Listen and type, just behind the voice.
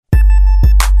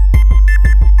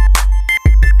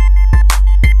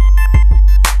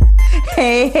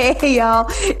Hey, y'all.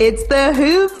 It's the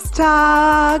Hoops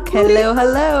Talk. Hello,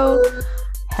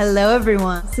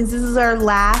 everyone. Since this is our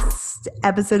last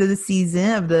episode of the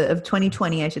season, of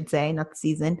 2020, I should say, not the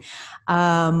season,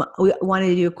 we wanted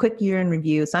to do a quick year in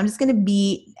review. So I'm just going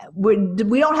to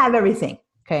we don't have everything,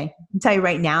 okay? I'll tell you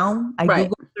right now, I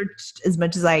Google searched as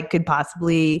much as I could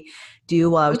possibly do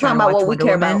while I was trying to watch Wonder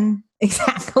Woman.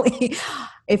 Exactly.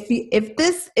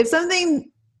 If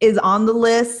something is on the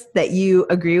list that you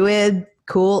agree with,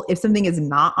 cool. If something is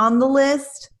not on the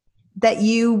list that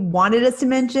you wanted us to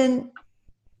mention,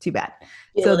 too bad.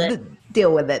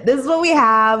 Deal with it. This is what we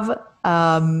have,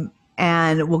 and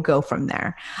we'll go from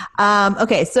there.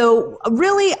 Okay, so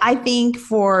really, I think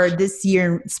for this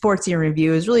year, sports year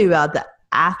review is really about the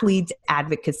athletes'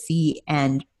 advocacy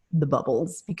and the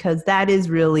bubbles, because that is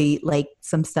really like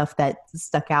some stuff that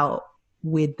stuck out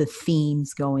with the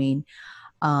themes going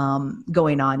on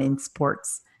in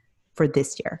sports for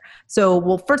this year. So,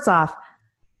 well, first off,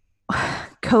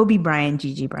 Kobe Bryant,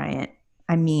 Gigi Bryant.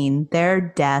 I mean, their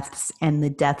deaths and the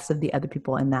deaths of the other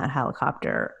people in that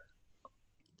helicopter.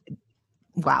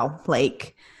 Wow.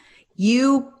 Like,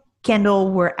 you,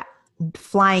 Kendall, were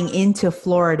flying into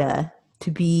Florida to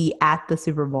be at the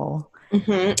Super Bowl.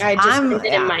 Mm-hmm. I just landed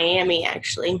in Miami,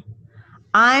 actually.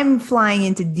 I'm flying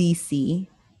into DC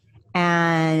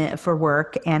and for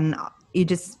work, and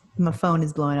my phone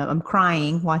is blowing up. I'm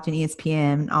crying watching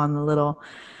ESPN on the little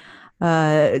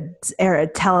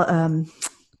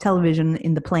television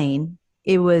in the plane.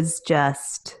 It was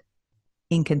just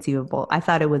inconceivable. I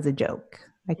thought it was a joke.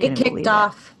 It kicked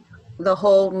off the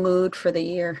whole mood for the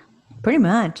year. Pretty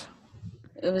much.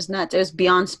 It was nuts. It was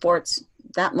beyond sports.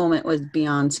 That moment was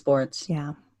beyond sports.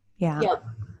 Yeah. Yep.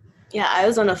 Yeah, I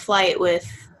was on a flight with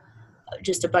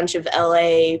just a bunch of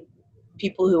LA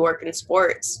people who work in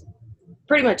sports.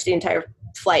 Pretty much the entire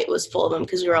flight was full of them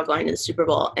because we were all going to the Super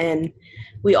Bowl, and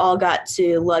we all got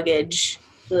to the luggage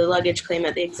claim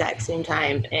at the exact same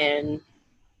time, and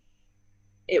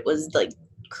it was like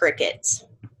crickets.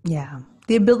 Yeah.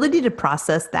 The ability to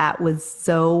process that was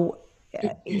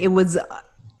it was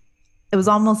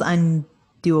almost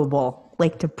undoable,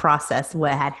 like, to process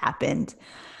what had happened.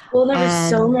 Well, there were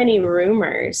so many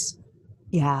rumors.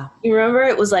 Yeah. You remember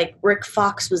it was like Rick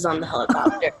Fox was on the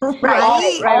helicopter. Right. All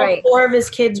 4 of his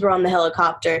kids were on the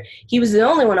helicopter. He was the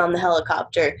only one on the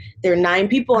helicopter. There were 9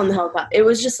 people on the helicopter. It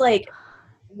was just like,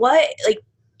 what? Like,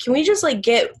 can we just like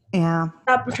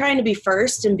stop trying to be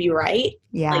first and be right?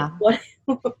 Yeah. Like,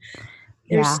 what?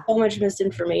 There's so much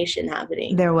misinformation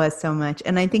happening. There was so much.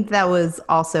 And I think that was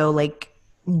also like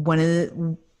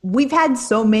we've had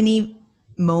so many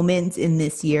moments in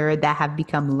this year that have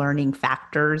become learning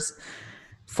factors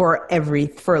for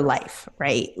life,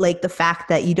 right? Like the fact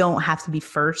that you don't have to be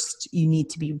first, you need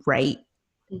to be right.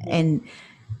 Mm-hmm. And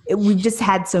we've just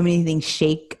had so many things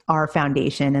shake our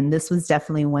foundation. And this was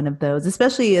definitely one of those,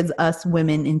 especially as us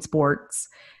women in sports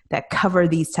that cover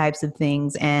these types of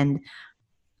things, and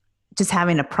just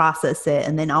having to process it,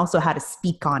 and then also how to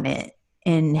speak on it,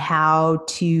 and how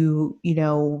to,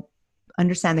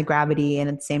 understand the gravity and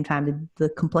at the same time the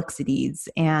complexities,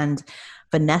 and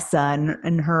Vanessa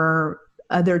and her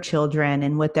other children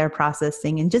and what they're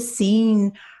processing, and just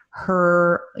seeing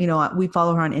her, we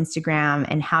follow her on Instagram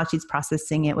and how she's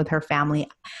processing it with her family.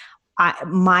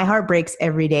 My heart breaks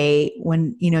every day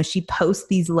when, she posts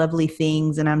these lovely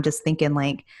things, and I'm just thinking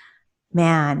like,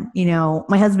 man,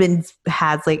 my husband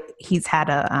he's had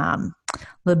a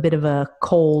little bit of a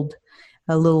cold,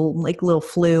 a little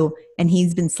flu, and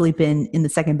he's been sleeping in the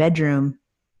second bedroom.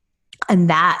 And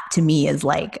that to me is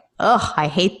like, I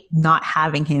hate not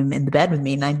having him in the bed with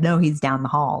me. And I know he's down the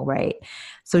hall, right?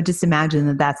 So just imagine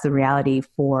that that's the reality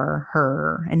for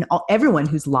her and everyone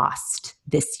who's lost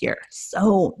this year.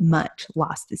 So much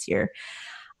lost this year.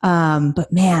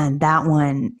 But man, that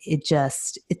one, we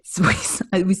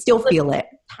still feel it.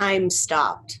 Time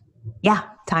stopped. Yeah.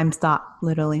 Time stopped.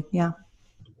 Literally. Yeah.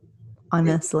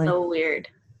 Honestly. It's so weird.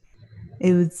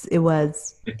 It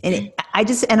was. And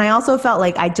I also felt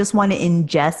like I just want to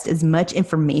ingest as much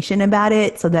information about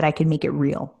it so that I could make it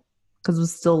real, because it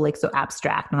was still like so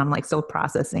abstract, and I'm like so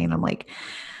processing. And I'm like,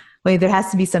 wait, there has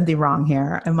to be something wrong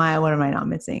here. What am I not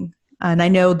missing? And I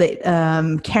know that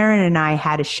Karen and I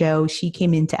had a show. She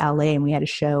came into LA and we had a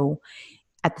show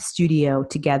at the studio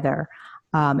together.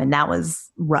 And that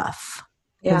was rough.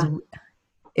 Yeah.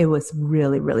 It was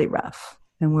really, really rough.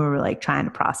 And we were like trying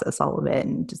to process all of it,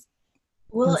 and just,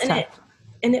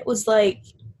 it was like,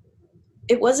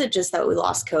 it wasn't just that we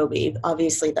lost Kobe.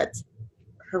 Obviously that's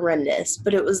horrendous,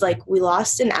 but it was like we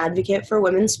lost an advocate for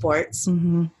women's sports,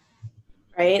 mm-hmm.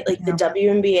 right? Like the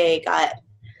WNBA got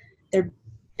their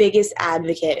biggest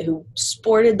advocate who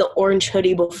sported the orange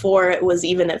hoodie before it was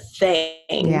even a thing.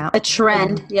 Yeah. A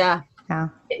trend. Yeah. Yeah.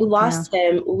 Lost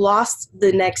him, lost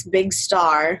the next big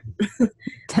star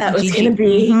that was Gigi. going to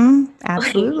be. Mhm.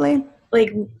 Absolutely.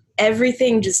 Like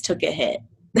everything just took a hit.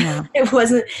 Yeah. It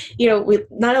wasn't, with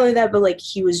not only that, but like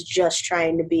he was just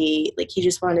trying to be, like he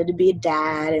just wanted to be a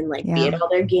dad and like be at all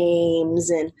their games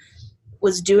and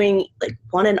was doing, like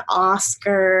won an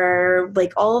Oscar,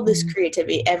 like all of this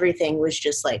creativity, everything was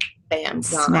just like, bam, gone.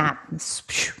 Snap.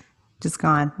 Just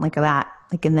gone like that,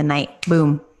 like in the night.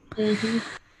 Boom. Mm-hmm.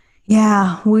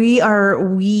 Yeah, we are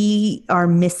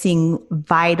missing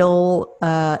vital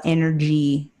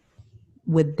energy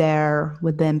with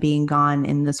them being gone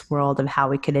in this world of how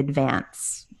we could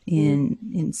advance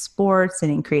in sports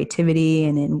and in creativity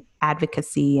and in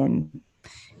advocacy, and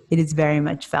it is very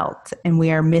much felt. And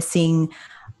we are missing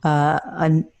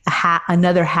another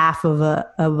half of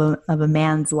a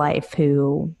man's life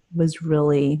who was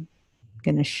really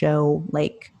going to show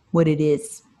like what it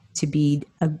is to be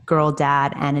a girl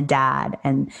dad and a dad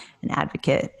and an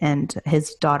advocate, and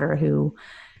his daughter who,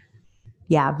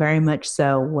 very much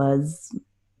so was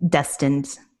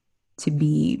destined to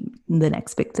be the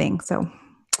next big thing. So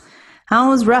that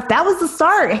was rough. That was the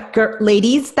start,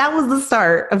 ladies. That was the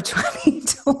start of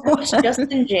 2021. That was just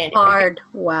in January. Hard.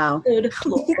 Wow. Good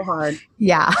So hard.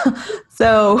 Yeah.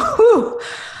 So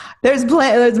there's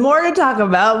more to talk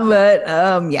about, but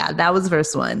that was the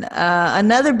first one.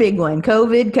 Another big one,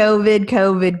 COVID.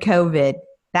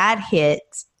 That hit,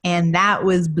 and that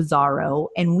was bizarro.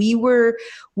 And we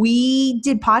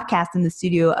did podcasts in the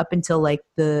studio up until like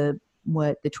the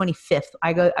 25th.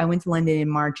 I went to London in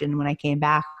March, and when I came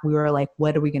back, we were like,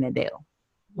 what are we gonna do?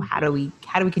 How do we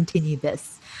continue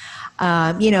this?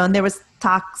 And there was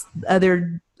talks,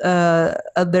 other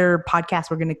podcasts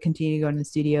were going to continue to go in the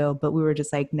studio, but we were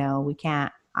just like, no, we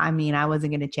can't. I mean, I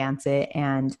wasn't going to chance it,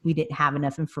 and we didn't have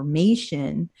enough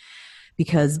information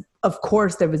because of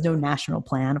course there was no national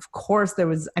plan. Of course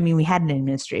we had an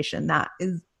administration that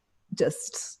is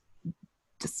just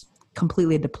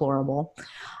completely deplorable.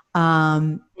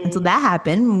 And so that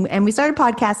happened, and we started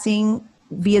podcasting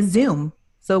via Zoom.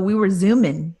 So we were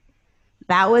Zooming.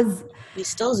 We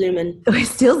still zooming. We're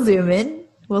still zooming.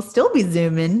 We'll still be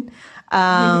zooming.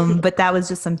 But that was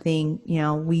just something,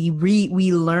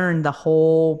 we learned the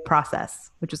whole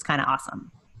process, which was kind of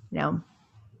awesome,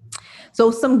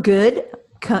 So some good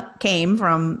came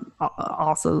from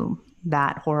also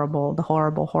that horrible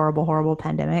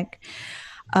pandemic.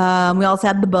 We also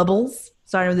had the bubbles,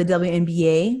 starting with the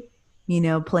WNBA,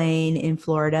 playing in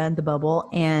Florida, the bubble,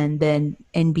 and then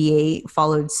NBA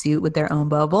followed suit with their own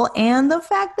bubble. And the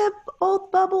fact that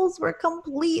both bubbles were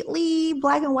completely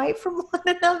black and white from one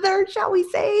another, shall we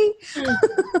say?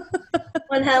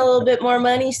 One had a little bit more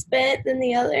money spent than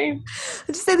the other. I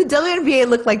just say the WNBA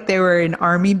looked like they were in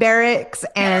army barracks,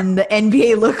 and the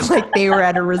NBA looked like they were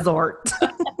at a resort.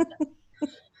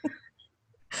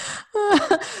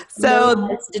 So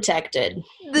it's detected.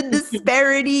 The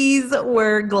disparities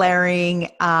were glaring,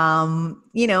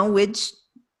 which,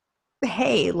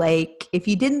 hey, like if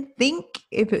you didn't think,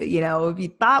 if you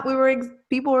thought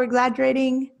people were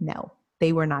exaggerating, no,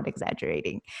 they were not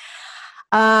exaggerating.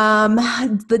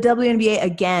 The WNBA,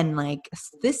 again, like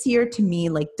this year to me,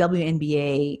 like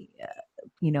WNBA,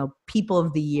 people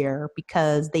of the year,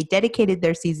 because they dedicated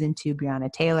their season to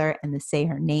Breonna Taylor and the Say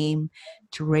Her Name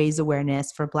to raise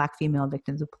awareness for Black female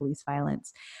victims of police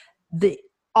violence.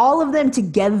 All of them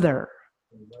together.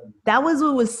 That was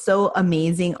what was so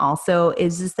amazing also,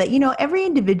 is just that, every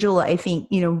individual, I think,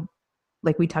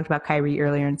 like we talked about Kyrie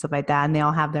earlier and stuff like that, and they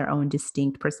all have their own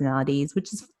distinct personalities,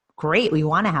 which is great. We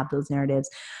want to have those narratives.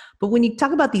 But when you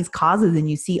talk about these causes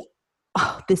and you see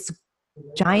this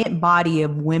giant body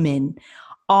of women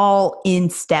all in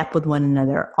step with one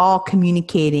another, all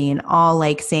communicating and all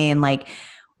like saying like,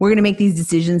 we're going to make these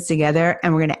decisions together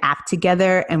and we're going to act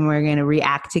together and we're going to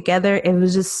react together. It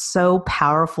was just so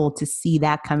powerful to see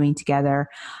that coming together.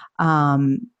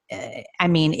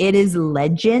 It is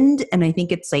legend. And I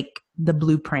think it's like the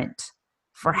blueprint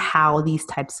for how these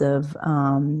types of,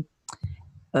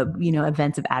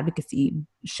 events of advocacy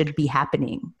should be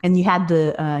happening. And you had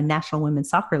the National Women's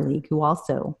Soccer League, who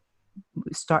also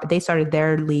started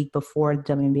their league before the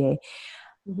WNBA,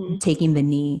 taking the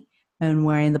knee and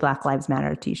wearing the Black Lives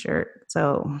Matter t-shirt.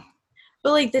 So,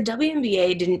 but like the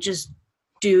WNBA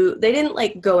they didn't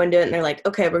like go into it and they're like,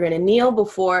 okay, we're going to kneel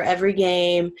before every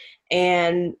game,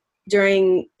 and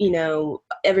during,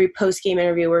 every post-game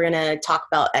interview, we're going to talk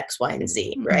about X, Y, and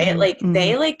Z, right? Mm-hmm. Like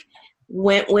they like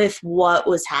went with what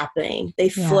was happening. They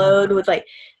flowed with like,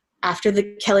 after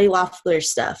the Kelly Loeffler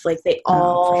stuff, like they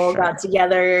all got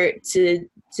together to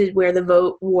to wear the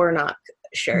Vote Warnock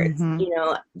shirts. Mhm. You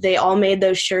know, they all made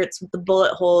those shirts with the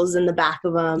bullet holes in the back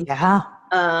of them. Yeah.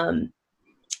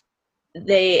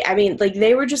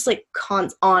 They were just like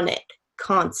on it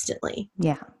constantly.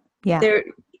 Yeah. Yeah.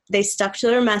 They stuck to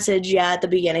their message, at the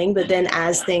beginning, but then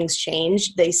as things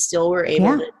changed, they still were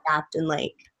able to adapt and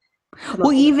like.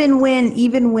 Well, even when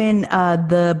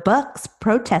the Bucks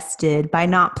protested by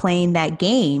not playing that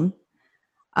game,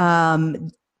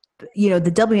 the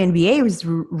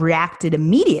WNBA reacted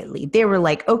immediately. They were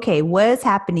like, "Okay, what is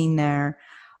happening there?"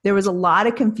 There was a lot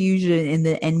of confusion in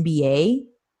the NBA,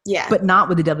 but not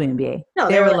with the WNBA. No,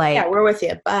 they were like, "Yeah, we're with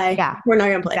you. Bye. Yeah, we're not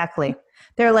gonna play." Exactly.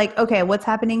 They're like, "Okay, what's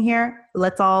happening here?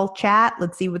 Let's all chat.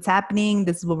 Let's see what's happening.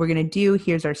 This is what we're gonna do.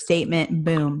 Here's our statement.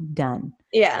 Boom, done."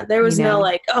 Yeah, there was no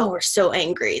like, "Oh, we're so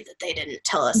angry that they didn't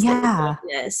tell us." Yeah,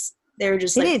 this. They were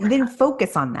just they didn't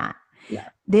focus on that. Yeah,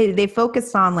 they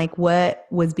focused on like what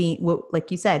was like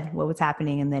you said, what was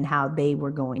happening, and then how they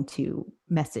were going to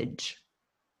message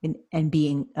and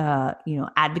being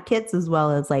advocates as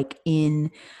well as like in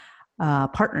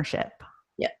partnership.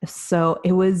 Yeah. So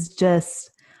it was just.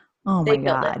 Oh my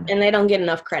God. And they don't get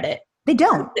enough credit. They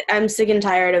don't. I'm sick and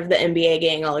tired of the NBA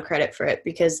getting all the credit for it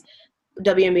because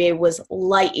WNBA was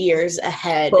light years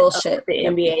ahead of what the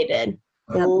NBA did.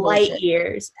 Light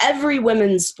years. Every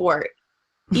women's sport.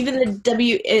 Even the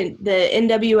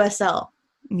NWSL.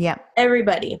 Yeah.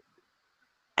 Everybody.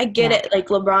 I get it. Like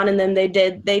LeBron and them, they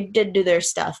did do their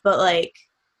stuff, but like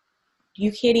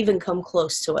you can't even come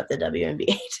close to what the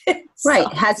WNBA did.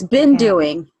 Right. Has been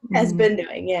doing. Been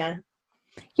doing, yeah.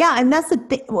 Yeah, and that's the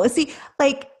thing. Well, see,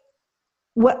 like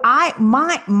what I'm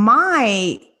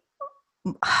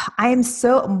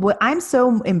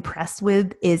so impressed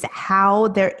with is how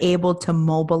they're able to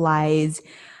mobilize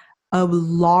a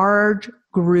large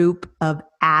group of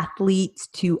athletes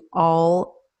to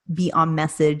all be on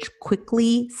message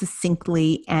quickly,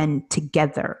 succinctly, and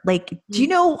together. Like, do you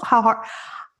know how hard?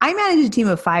 I manage a team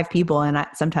of 5 people, and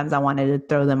sometimes I wanted to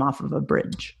throw them off of a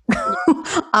bridge.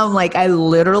 I'm like, I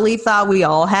literally thought we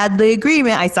all had the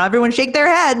agreement. I saw everyone shake their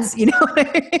heads, and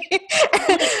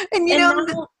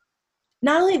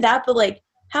not only that, but like,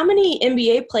 how many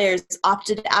NBA players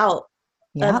opted out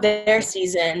of their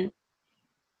season?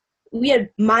 We had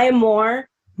Maya Moore,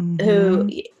 who,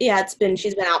 she's been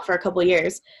out for a couple of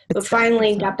years, but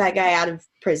finally got that guy out of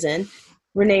prison.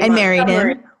 Renee and married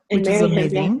him. Which is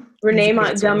amazing. Renee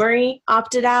Montgomery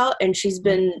opted out, and she's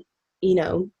been,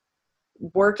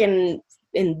 working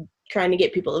and trying to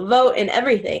get people to vote and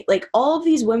everything. Like all of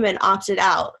these women opted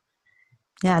out.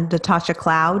 Yeah, Natasha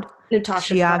Cloud. Cloud.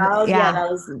 Yeah,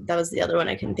 that was the other one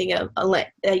I couldn't think of.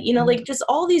 Like just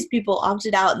all these people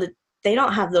opted out that they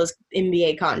don't have those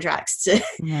NBA contracts to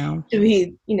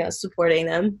be supporting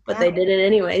them, but they did it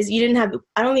anyways.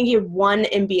 I don't think you have one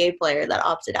NBA player that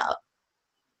opted out.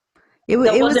 It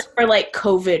wasn't for like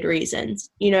COVID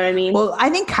reasons. You know what I mean? Well, I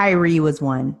think Kyrie was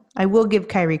one. I will give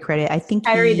Kyrie credit. I think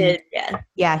Kyrie did. Yeah.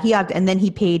 Yeah. He opted, and then he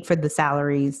paid for the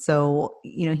salaries. So,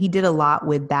 he did a lot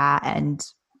with that, and,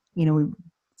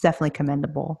 it's definitely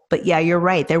commendable. But yeah, you're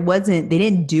right. They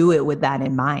didn't do it with that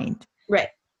in mind. Right.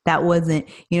 That wasn't,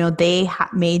 they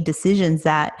made decisions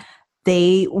that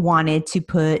they wanted to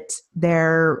put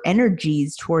their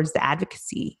energies towards the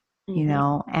advocacy.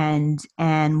 And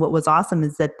what was awesome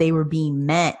is that they were being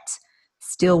met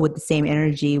still with the same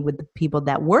energy with the people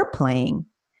that were playing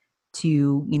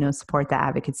to, support the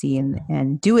advocacy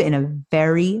and do it in a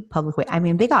very public way. I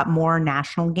mean, they got more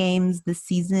national games this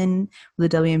season with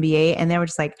the WNBA, and they were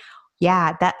just like,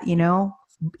 yeah, that,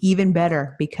 even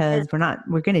better because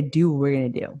we're going to do what we're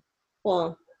going to do.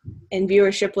 Well, and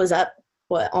viewership was up,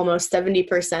 almost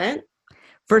 70%?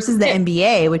 Versus the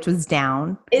NBA, which was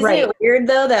down. Isn't it weird,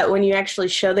 though, that when you actually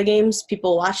show the games,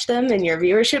 people watch them and your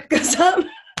viewership goes up?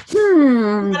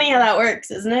 Funny how that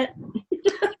works, isn't it?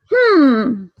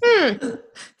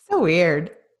 So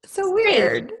weird.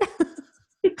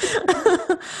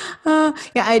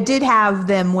 I did have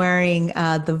them wearing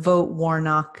the Vote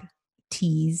Warnock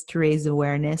tees to raise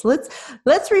awareness.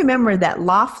 Let's remember that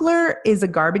Loeffler is a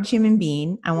garbage human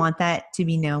being. I want that to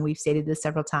be known. We've stated this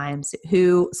several times.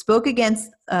 Who spoke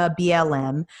against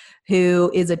BLM,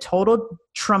 who is a total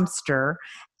Trumpster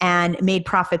and made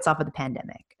profits off of the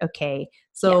pandemic. Okay,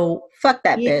 so fuck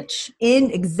that bitch.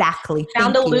 Exactly.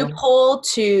 Found a loophole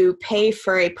to pay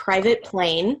for a private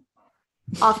plane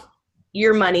off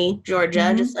your money,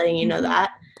 Georgia. Just letting you know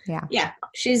that. Yeah.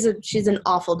 She's an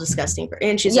awful, disgusting person,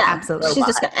 and she's absolutely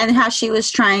she's and how she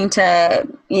was trying to,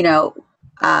 never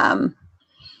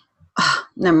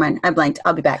mind. I blanked.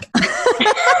 I'll be back.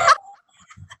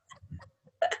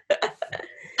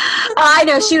 I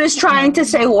know she was trying to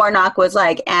say Warnock was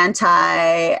like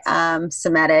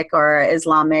anti-Semitic or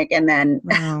Islamic, and then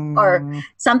or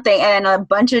something, and a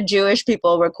bunch of Jewish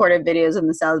people recorded videos in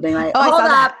the South being like, Oh, I "Hold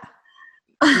saw up,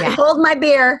 Yeah. hold my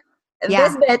beer, Yeah.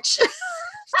 this bitch."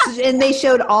 And they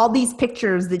showed all these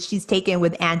pictures that she's taken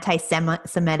with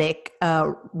anti-Semitic,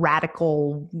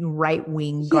 radical,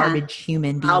 right-wing, garbage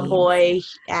human beings. Cowboy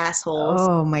assholes.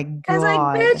 Oh my I was like,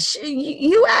 god! "Bitch,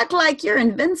 you act like you're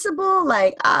invincible."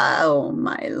 Like, oh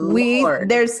my lord.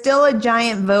 There's still a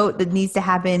giant vote that needs to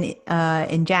happen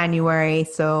in January.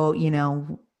 So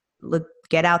let's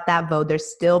get out that vote. There's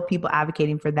still people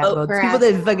advocating for that vote. There's people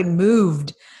that fucking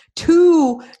moved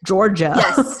to Georgia,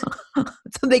 Yes,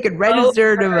 so they could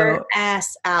register to vote.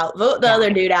 Ass out. Vote the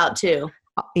other dude out too.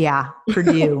 Yeah,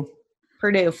 Purdue.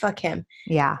 Purdue. Fuck him.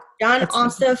 Yeah, John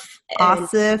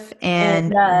Ossoff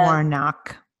and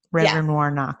Warnock, Reverend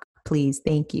Warnock. Please,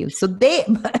 thank you. So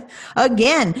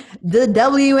again, the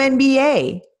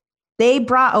WNBA. They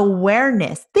brought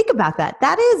awareness. Think about that.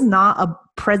 That is not a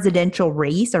presidential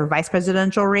race or vice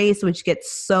presidential race, which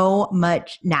gets so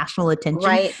much national attention.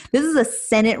 Right. This is a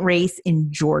Senate race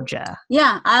in Georgia.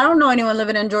 Yeah, I don't know anyone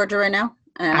living in Georgia right now.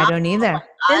 I don't either.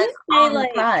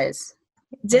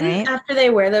 Didn't after they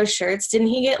wear those shirts, didn't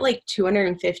he get like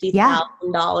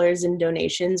 $250,000 in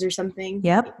donations or something?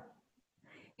 Yep.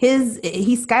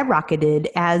 He skyrocketed,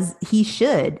 as he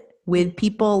should, with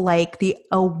people like the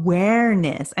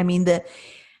awareness. I mean,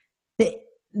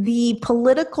 the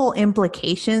political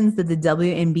implications that the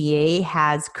WNBA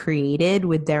has created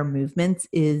with their movements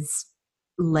is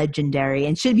legendary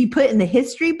and should be put in the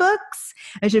history books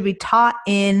and should be taught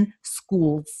in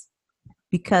schools,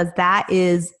 because that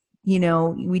is,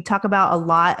 we talk about a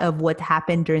lot of what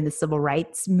happened during the civil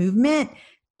rights movement.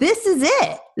 This is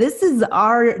it. This is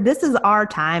our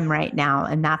time right now,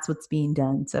 and that's what's being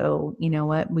done. So, you know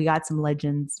what? We got some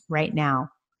legends right now.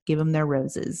 Give them their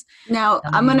roses. Now,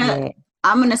 I'm gonna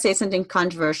say something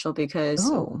controversial, because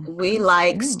we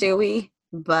like Stewie,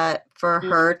 but for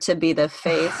her to be the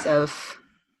face of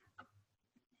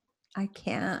I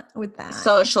can't with that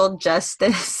social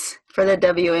justice for the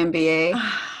WNBA.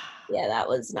 Yeah, that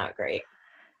was not great.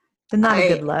 Not a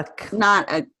good look.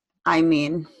 Not a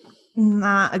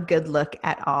good look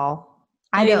at all.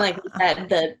 I mean, like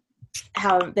that,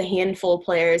 how the handful of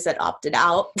players that opted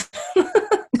out.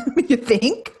 You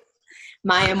think?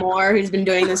 Maya Moore, who's been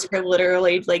doing this for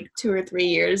literally like 2 or 3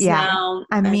 years now.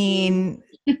 I mean,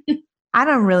 I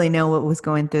don't really know what was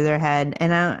going through their head.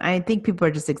 And I think people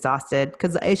are just exhausted,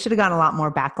 because it should have gotten a lot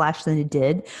more backlash than it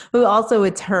did. But also,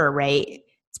 it's her, right?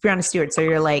 It's Breonna Stewart. So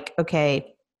you're like,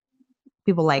 okay,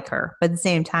 people like her. But at the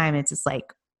same time, it's just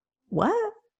like,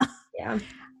 what? Yeah.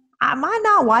 Am I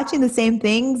not watching the same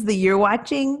things that you're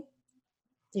watching?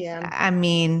 Yeah. I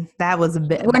mean, that was a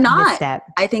bit. We're not. Misstep.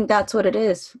 I think that's what it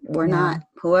is. We're not.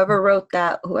 Whoever wrote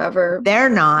that, they're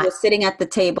not. Was sitting at the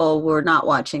table, we're not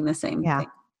watching the same thing.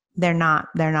 They're not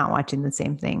watching the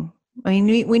same thing. I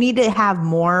mean, we need to have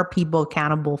more people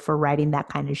accountable for writing that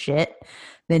kind of shit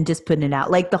than just putting it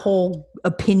out. Like the whole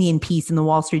opinion piece in the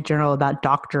Wall Street Journal about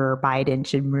Dr. Biden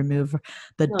should remove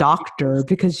the doctor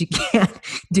because you can't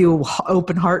do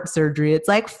open heart surgery. It's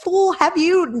like, fool,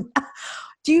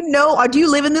 do you know, or do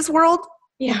you live in this world?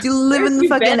 Yeah. Do you live in the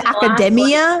fucking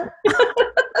academia?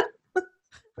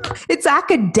 It's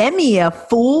academia,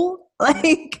 fool.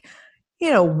 Like,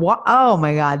 what? Oh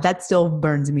my God, that still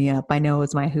burns me up. I know it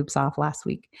was my hoops off last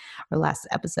week or last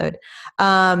episode.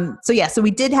 So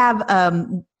we did have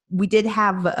them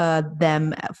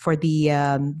for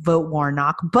the vote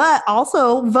Warnock, but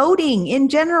also voting in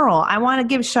general. I want to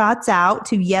give shots out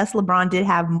to, yes, LeBron did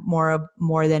have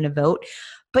more than a vote,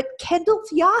 but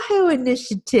Kendall's Yahoo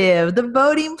initiative, the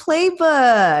voting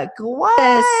playbook.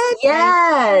 What?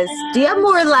 Yes. Do you have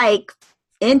more like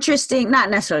interesting, not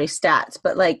necessarily stats,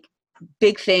 but like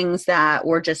big things that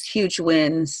were just huge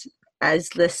wins as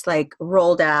this like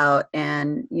rolled out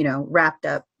and, wrapped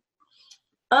up?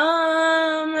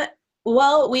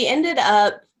 Well, we ended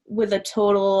up with a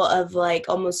total of like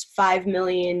almost 5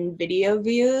 million video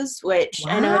views, which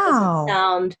I know it doesn't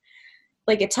sound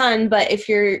like a ton, but if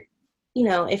you're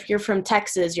from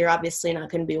Texas, you're obviously not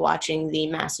going to be watching the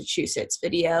Massachusetts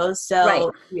video.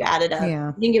 So you added up,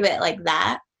 you can give it like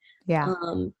that. Yeah.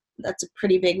 That's a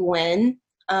pretty big win.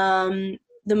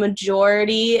 The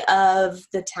majority of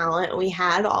the talent we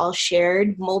had all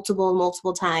shared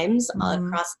multiple times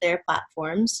across their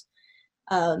platforms.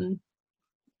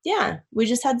 We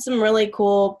just had some really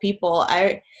cool people.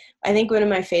 I think one of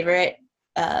my favorite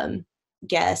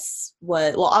guests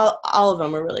was, all of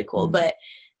them were really cool, but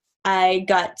I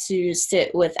got to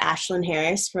sit with Ashlyn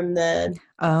Harris from the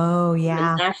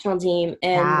yeah. national team.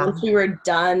 And once we were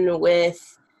done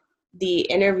with the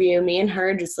interview, me and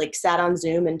her just like sat on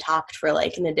Zoom and talked for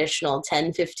like an additional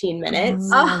 10, 15 minutes.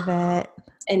 Love it.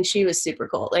 And she was super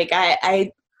cool. Like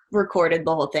I recorded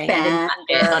the whole thing. I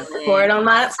did not record on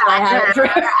that, so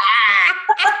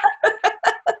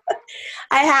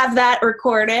I have that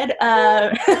recorded.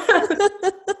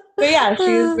 But yeah,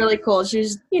 she was really cool. She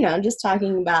was, just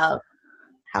talking about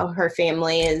how her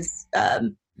family is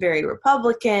very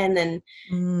Republican and,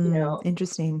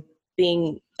 interesting.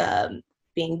 Being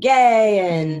gay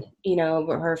and,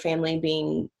 her family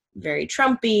being very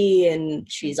Trumpy,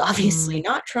 and she's obviously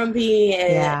not Trumpy.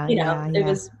 And, it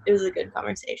was a good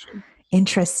conversation.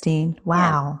 Interesting.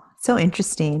 Wow. Yeah. So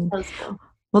interesting. That was cool.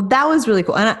 Well, that was really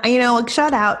cool. And,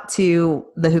 shout out to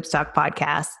the Hoopstock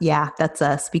podcast. Yeah, that's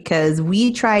us, because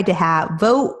we tried to have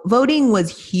voting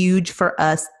was huge for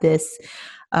us this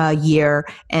year.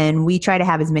 And we tried to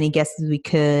have as many guests as we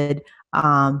could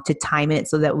to time it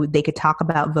so that they could talk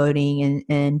about voting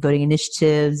and voting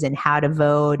initiatives and how to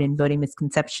vote and voting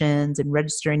misconceptions and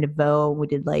registering to vote. We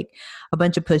did like a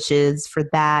bunch of pushes for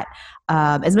that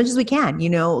as much as we can,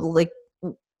 like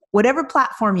whatever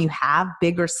platform you have,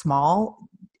 big or small,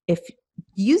 if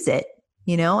use it,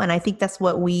 and I think that's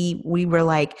what we were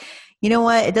like,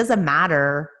 what, it doesn't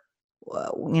matter,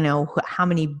 how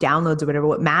many downloads or whatever.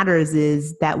 What matters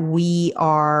is that we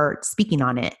are speaking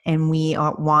on it and we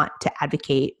want to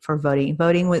advocate for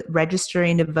voting with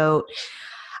registering to vote.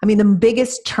 I mean, the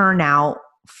biggest turnout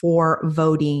for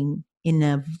voting in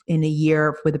a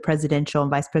year for the presidential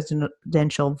and vice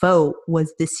presidential vote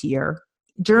was this year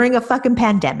during a fucking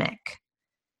pandemic.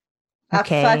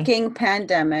 Okay. A fucking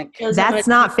pandemic. That's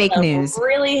not fake news.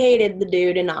 Really hated the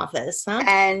dude in office, huh?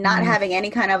 And not having any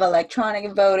kind of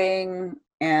electronic voting.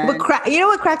 And what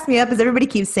cracks me up is everybody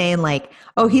keeps saying like,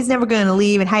 oh, he's never going to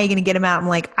leave and how are you going to get him out? I'm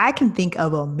like, I can think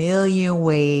of a million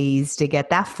ways to get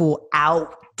that fool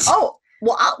out. Oh,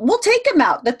 well, we'll take him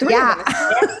out. The three of us.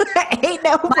 Ain't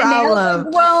no problem.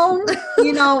 Grown,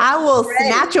 I will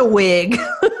snatch a wig.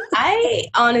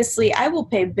 I will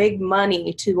pay big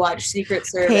money to watch Secret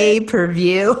Service.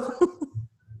 Pay-per-view.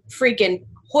 Freaking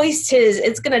hoist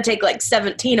it's going to take like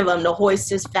 17 of them to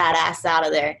hoist his fat ass out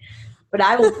of there. But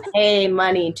I will pay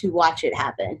money to watch it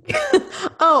happen.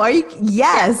 Oh, are you?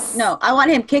 Yes. No, I want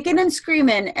him kicking and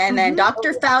screaming, and then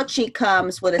Dr. Fauci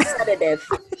comes with a sedative.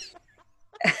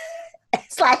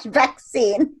 /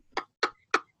 vaccine.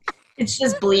 It's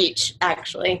just bleach,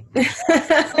 actually.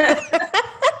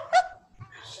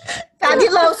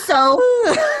 Fabuloso.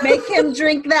 Make him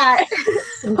drink that.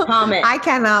 Comment. I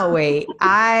cannot wait.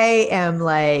 I am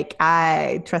like,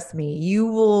 trust me, you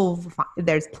will,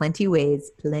 there's plenty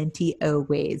of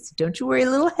ways. Don't you worry a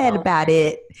little head about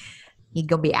it. You're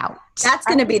going to be out. That's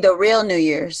going to be the real New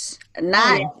Year's,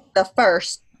 not the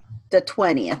 1st, the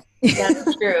 20th.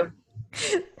 That's true.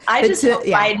 I just hope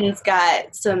Biden's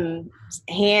got some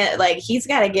he's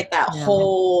got to get that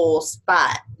whole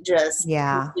spot just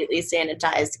completely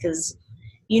sanitized, because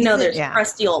there's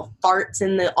crusty old farts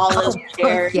in all those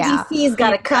chairs. DC's got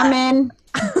to come in,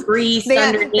 grease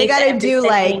underneath. They got to do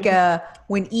like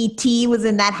when E.T. was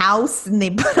in that house and they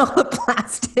put all the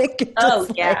plastic. Oh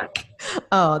yeah.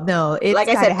 Oh no! Like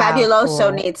I said,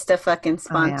 Fabuloso needs to fucking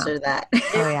sponsor that.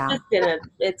 Oh yeah.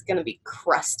 It's gonna be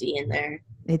crusty in there.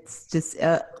 It's just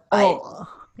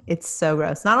it's so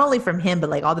gross. Not only from him, but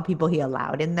like all the people he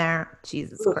allowed in there.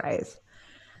 Jesus Christ.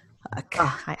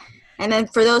 And then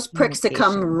for those pricks to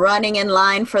come running in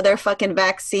line for their fucking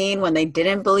vaccine when they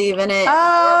didn't believe in it,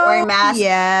 wearing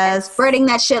masks, spreading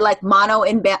that shit like mono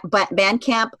in band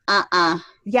camp.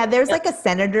 Yeah, there's like a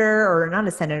senator, or not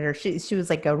a senator. She was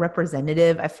like a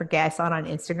representative. I forget. I saw it on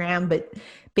Instagram, but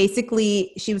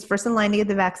basically she was first in line to get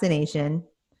the vaccination,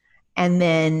 and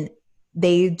then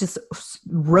they just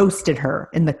roasted her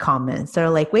in the comments. They're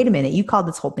like, wait a minute, you called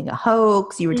this whole thing a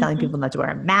hoax. You were telling people not to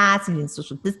wear a mask and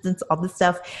social distance, all this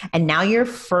stuff. And now you're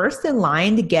first in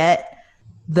line to get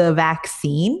the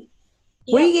vaccine.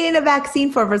 Yeah. What are you getting a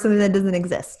vaccine for something that doesn't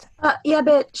exist? Yeah,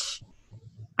 bitch.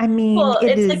 I mean,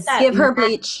 it is. Like give her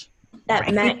bleach.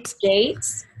 That Matt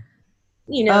Gates,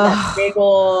 that big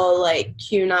old like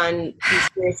QAnon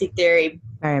conspiracy theory.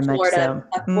 Very Florida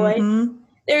much so. Boy.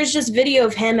 There's just video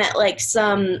of him at like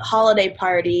some holiday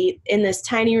party in this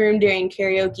tiny room during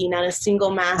karaoke, not a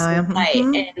single mask in sight,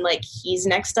 and like he's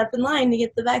next up in line to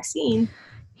get the vaccine.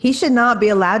 He should not be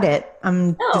allowed it.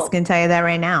 I'm just going to tell you that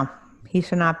right now. He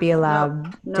should not be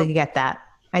allowed to get that.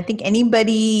 I think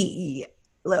anybody.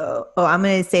 I'm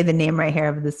going to say the name right here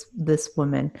of this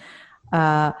woman.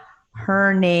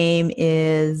 Her name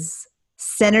is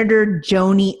Senator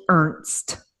Joni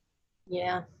Ernst.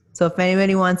 Yeah. So if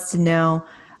anybody wants to know,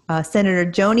 Senator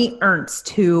Joni Ernst,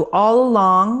 who all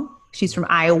along, she's from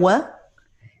Iowa.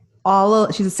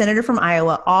 She's a senator from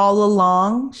Iowa. All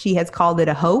along, she has called it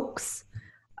a hoax.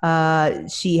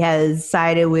 She has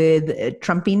sided with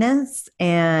Trumpiness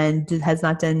and has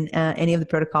not done any of the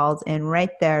protocols. And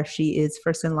right there, she is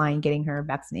first in line getting her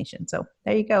vaccination. So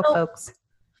there you go, folks.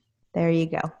 There you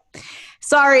go.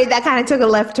 Sorry, that kind of took a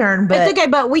left turn, but it's okay.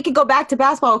 But we could go back to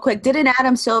basketball real quick. Didn't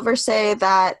Adam Silver say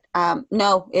that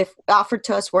no, if offered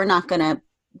to us, we're not going to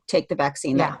take the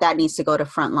vaccine? Yeah. That needs to go to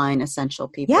frontline essential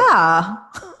people. Yeah,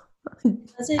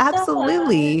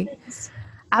 absolutely.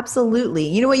 Absolutely.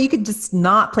 You know what? You could just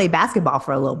not play basketball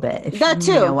for a little bit. If That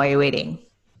too. You know, while you're waiting.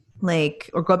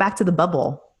 Or go back to the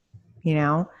bubble, you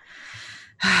know?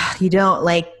 You don't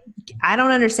I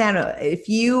don't understand. If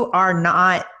you are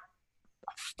not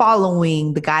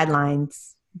following the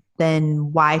guidelines,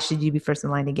 then why should you be first in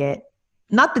line to get?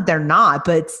 Not that they're not,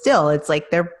 but still, it's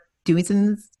like they're doing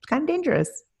something that's kind of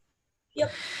dangerous.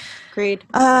 Yep. Agreed.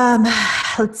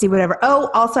 Let's see, whatever.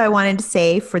 Oh, also, I wanted to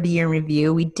say for the year in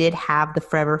review, we did have the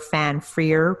Forever Fan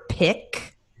Freer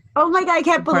pick. Oh my God, I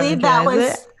can't believe that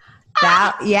was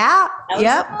that. Yeah.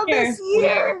 Yep. This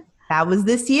year. That was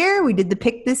this year. We did the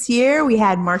pick this year. We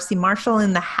had Marcy Marshall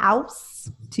in the house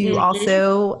to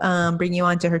also bring you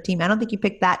onto her team. I don't think you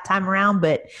picked that time around,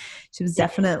 but she was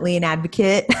definitely an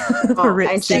advocate for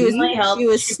Rip and City.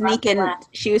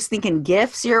 She was sneaking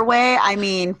gifts your way. I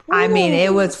mean,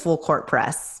 it was full court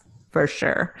press for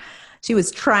sure. She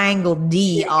was triangle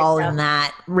D all in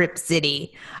that Rip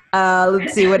City.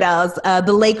 Let's see what else.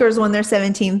 The Lakers won their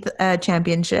 17th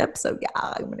championship. So yeah,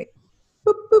 I'm going to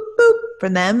boop, boop, boop for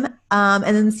them. And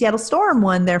then the Seattle Storm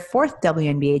won their 4th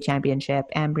WNBA championship,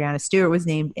 and Breanna Stewart was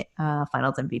named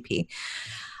Finals MVP.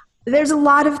 There's a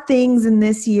lot of things in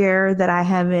this year that I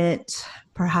haven't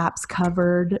perhaps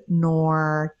covered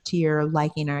nor to your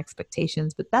liking or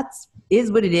expectations, but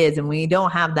is what it is, and we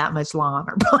don't have that much long on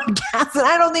our podcast, and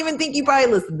I don't even think you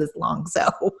probably listened this long, so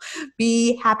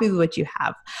be happy with what you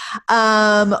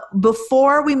have.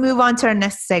 Before we move on to our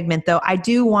next segment, though,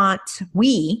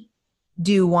 we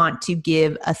do want to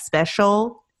give a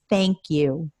special thank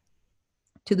you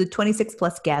to the 26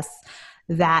 plus guests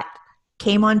that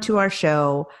came onto our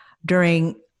show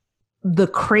during the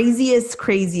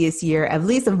craziest year, at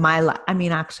least of my life. I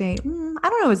mean, actually, I don't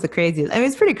know if it was the craziest. I mean,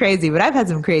 it's pretty crazy, but I've had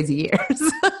some crazy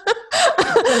years.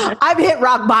 I've hit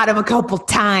rock bottom a couple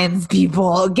times,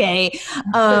 people, okay?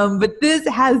 But this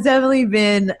has definitely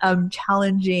been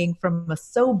challenging from a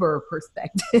sober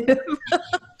perspective.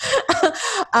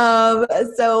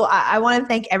 So I want to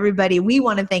thank everybody. We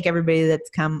want to thank everybody that's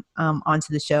come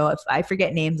onto the show. If I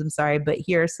forget names, I'm sorry, but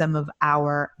here are some of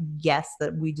our guests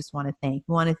that we just want to thank.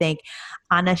 We want to thank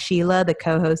Ana Sheila, the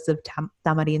co-host of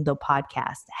Tamarindo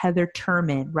podcast, Heather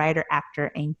Turman, writer,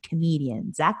 actor, and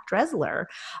comedian, Zach Dresler,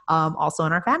 also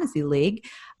in our fantasy league,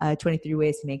 23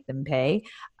 Ways to Make Them Pay,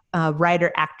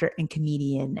 writer, actor, and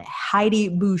comedian, Heidi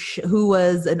Bush, who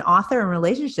was an author and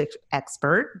relationship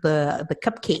expert, the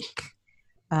Cupcake.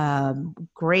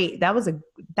 Great. That was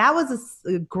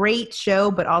a great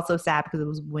show, but also sad because it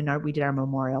was when we did our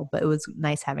memorial, but it was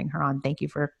nice having her on. Thank you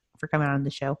for coming on the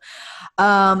show.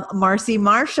 Marcy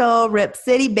Marshall, Rip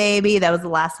City baby. That was the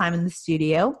last time in the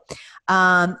studio.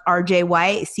 RJ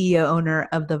White, CEO owner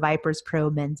of the Vipers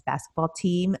Pro men's basketball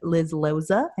team. Liz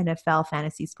Loza, NFL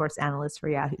fantasy sports analyst for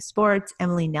Yahoo Sports.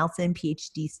 Emily Nelson,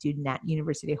 PhD student at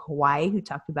University of Hawaii, who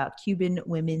talked about Cuban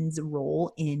women's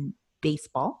role in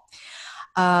baseball.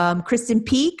 Kristen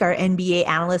Peak, our NBA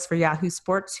analyst for Yahoo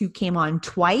Sports, who came on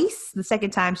twice. The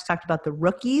second time she talked about the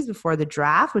rookies before the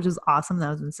draft, which was awesome. That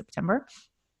was in September.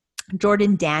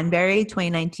 Jordan Danbury,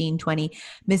 2019-20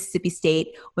 Mississippi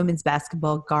State women's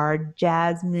basketball guard.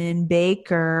 Jasmine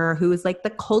Baker, who is like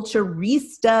the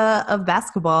culturista of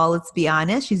basketball, let's be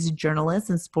honest. She's a journalist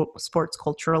and sports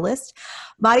culturalist.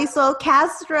 Marisol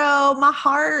Castro, my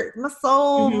heart, my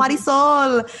soul,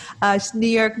 Marisol. She's New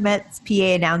York Mets PA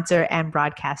announcer and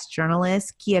broadcast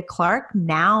journalist. Kia Clark,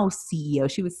 now CEO.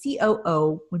 She was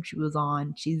COO when she was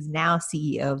on. She's now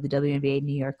CEO of the WNBA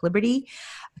New York Liberty.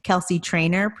 Kelsey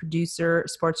Trainer, producer,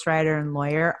 sports writer, and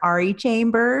lawyer. Ari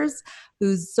Chambers,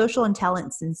 who's social and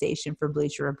talent sensation for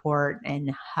Bleacher Report and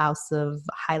House of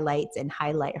Highlights, and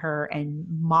highlight her and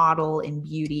model and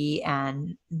beauty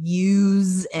and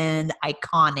muse and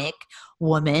iconic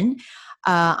woman.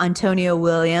 Antonio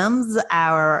Williams,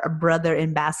 our brother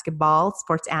in basketball,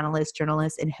 sports analyst,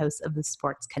 journalist, and host of the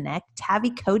Sports Connect. Tavi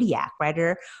Kodiak,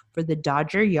 writer for the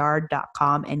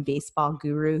DodgerYard.com and Baseball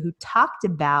Guru, who talked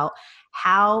about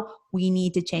how we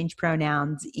need to change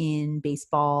pronouns in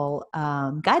baseball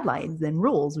guidelines and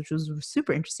rules, which was a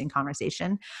super interesting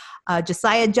conversation.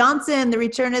 Josiah Johnson, the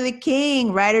return of the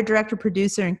king, writer, director,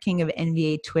 producer, and king of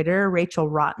NBA Twitter. Rachel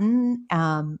Rotten,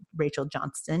 Rachel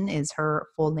Johnston is her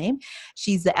full name.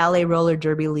 She's the LA Roller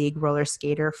Derby League roller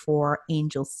skater for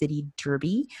Angel City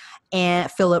Derby. And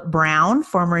Philip Brown,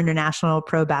 former international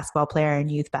pro basketball player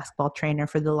and youth basketball trainer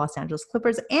for the Los Angeles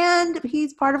Clippers. And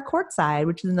he's part of Courtside,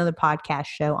 which is another podcast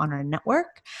show on our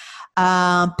network.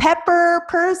 Pepper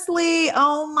Pursley,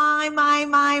 oh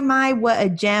my, what a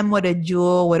gem, what a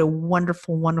jewel, what a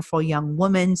wonderful, wonderful young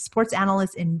woman, sports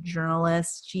analyst and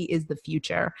journalist. She is the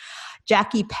future.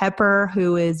 Jackie Pepper,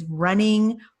 who is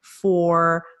running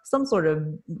for some sort of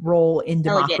role in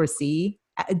democracy.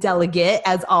 Delegate,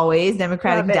 as always,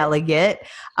 Democratic delegate.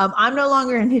 I'm no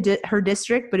longer in her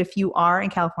district, but if you are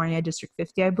in California, District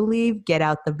 50, I believe, get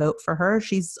out the vote for her.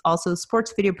 She's also a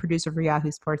sports video producer for Yahoo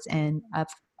Sports and a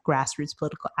grassroots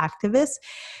political activist.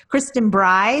 Kristen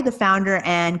Bry, the founder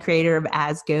and creator of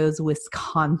As Goes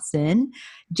Wisconsin.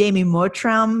 Jamie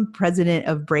Mottram, president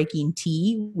of Breaking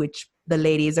Tea, which the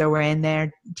ladies are wearing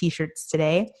their t-shirts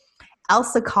today.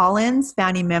 Elsa Collins,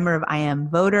 founding member of I Am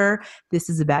Voter, This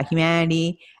Is About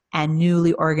Humanity, and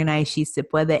newly organized She Se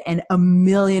Puede, and a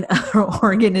million other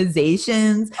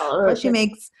organizations. Plus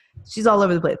she's all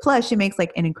over the place. Plus she makes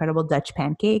like an incredible Dutch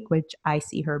pancake, which I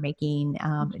see her making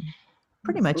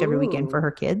pretty much every weekend for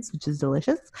her kids, which is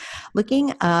delicious looking.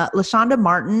 LaShonda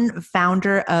Martin,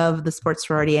 founder of the sports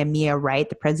sorority, and Mia Wright,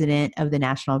 the president of the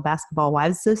National Basketball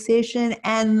Wives Association.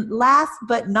 And last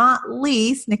but not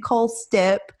least, Nicole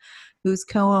Stipp, who's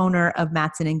co-owner of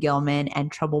Matson and Gilman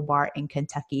and Trouble Bar in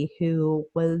Kentucky, who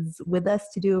was with us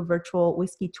to do a virtual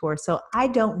whiskey tour. So I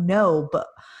don't know, but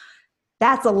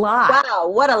that's a lot. Wow,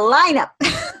 what a lineup.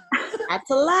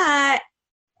 That's a lot.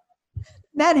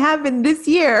 That happened this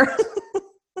year.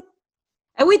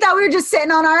 And we thought we were just sitting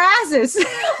on our asses.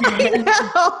 I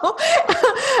know.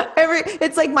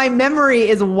 It's like my memory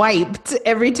is wiped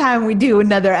every time we do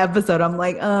another episode. I'm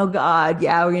like, oh God,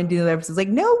 yeah, we're going to do another episode. It's like,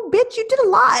 no, bitch, you did a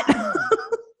lot.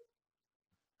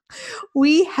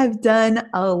 We have done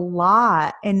a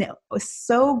lot, and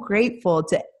so grateful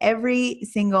to every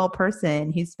single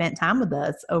person who spent time with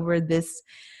us over this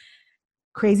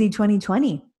crazy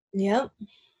 2020. Yep.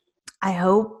 I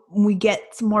hope we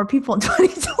get some more people in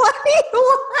 2021.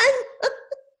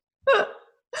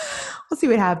 We'll see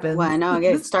what happens. Well, I know. I'll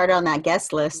get started on that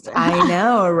guest list. I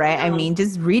know, right? I mean,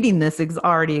 just reading this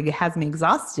already has me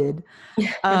exhausted.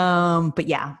 But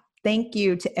yeah, thank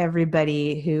you to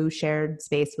everybody who shared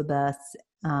space with us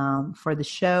for the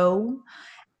show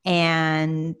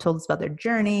and told us about their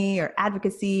journey or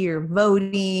advocacy or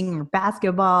voting or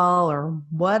basketball or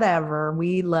whatever.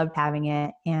 We loved having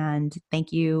it. And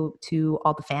thank you to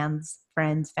all the fans,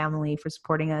 friends, family for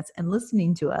supporting us and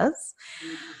listening to us.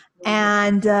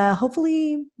 And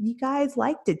hopefully you guys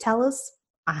liked it. Tell us,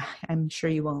 I'm sure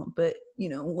you won't, but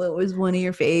what was one of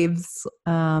your faves?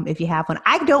 If you have one,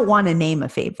 I don't want to name a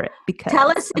favorite because tell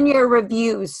us in your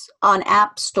reviews on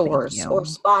app stores or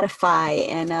Spotify,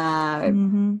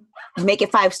 and make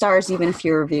it 5 stars, even if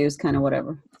your review is kind of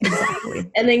whatever. Exactly.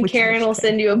 And then Karen will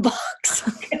send you a box.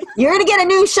 You're gonna get a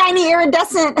new shiny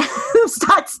iridescent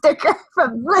stock sticker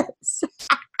from Liz.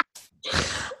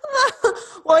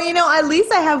 Well, at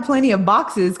least I have plenty of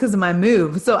boxes because of my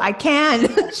move, so I can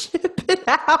ship it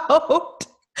out.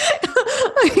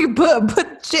 I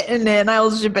put shit in it and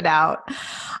I'll ship it out.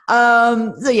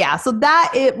 So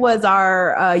that it was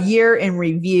our year in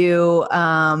review.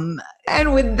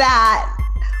 And with that,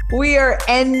 we are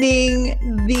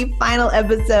ending the final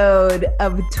episode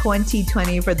of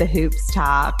 2020 for the Hoops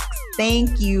Talks.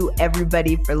 Thank you,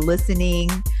 everybody, for listening.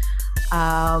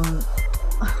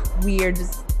 We are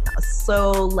just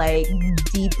so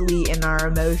deeply in our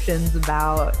emotions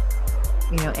about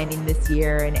ending this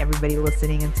year and everybody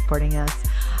listening and supporting us.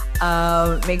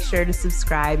 Make sure to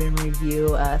subscribe and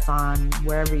review us on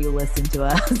wherever you listen to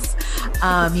us.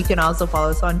 You can also follow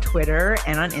us on Twitter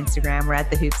and on Instagram. We're at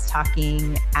The Hoops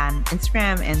Talking on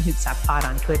Instagram and Hoops Talk Pod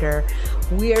on Twitter.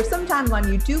 We are sometimes on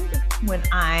YouTube. When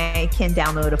I can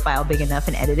download a file big enough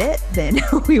and edit it, then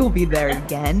we will be there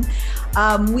again.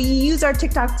 We use our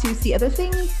TikTok to see other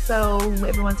things, so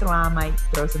every once in a while I might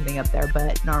throw something up there,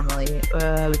 but normally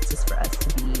it's just for us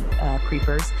to be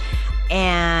creepers.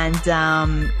 And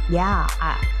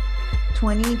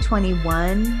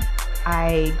 2021,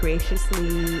 I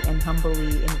graciously and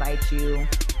humbly invite you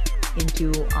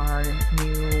into our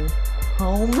new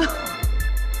home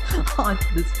on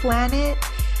this planet.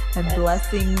 and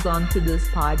blessings onto this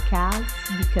podcast,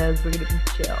 because we're going to be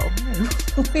chill.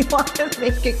 And we want to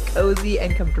make it cozy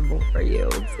and comfortable for you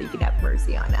so you can have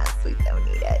mercy on us. We don't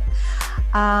need it.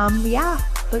 Yeah,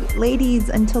 but ladies,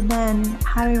 until then,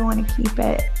 how do we want to keep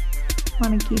it?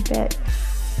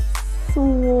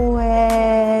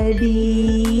 Sweaty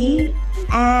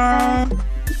and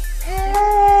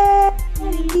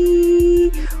steady.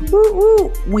 Woo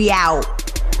woo. We out.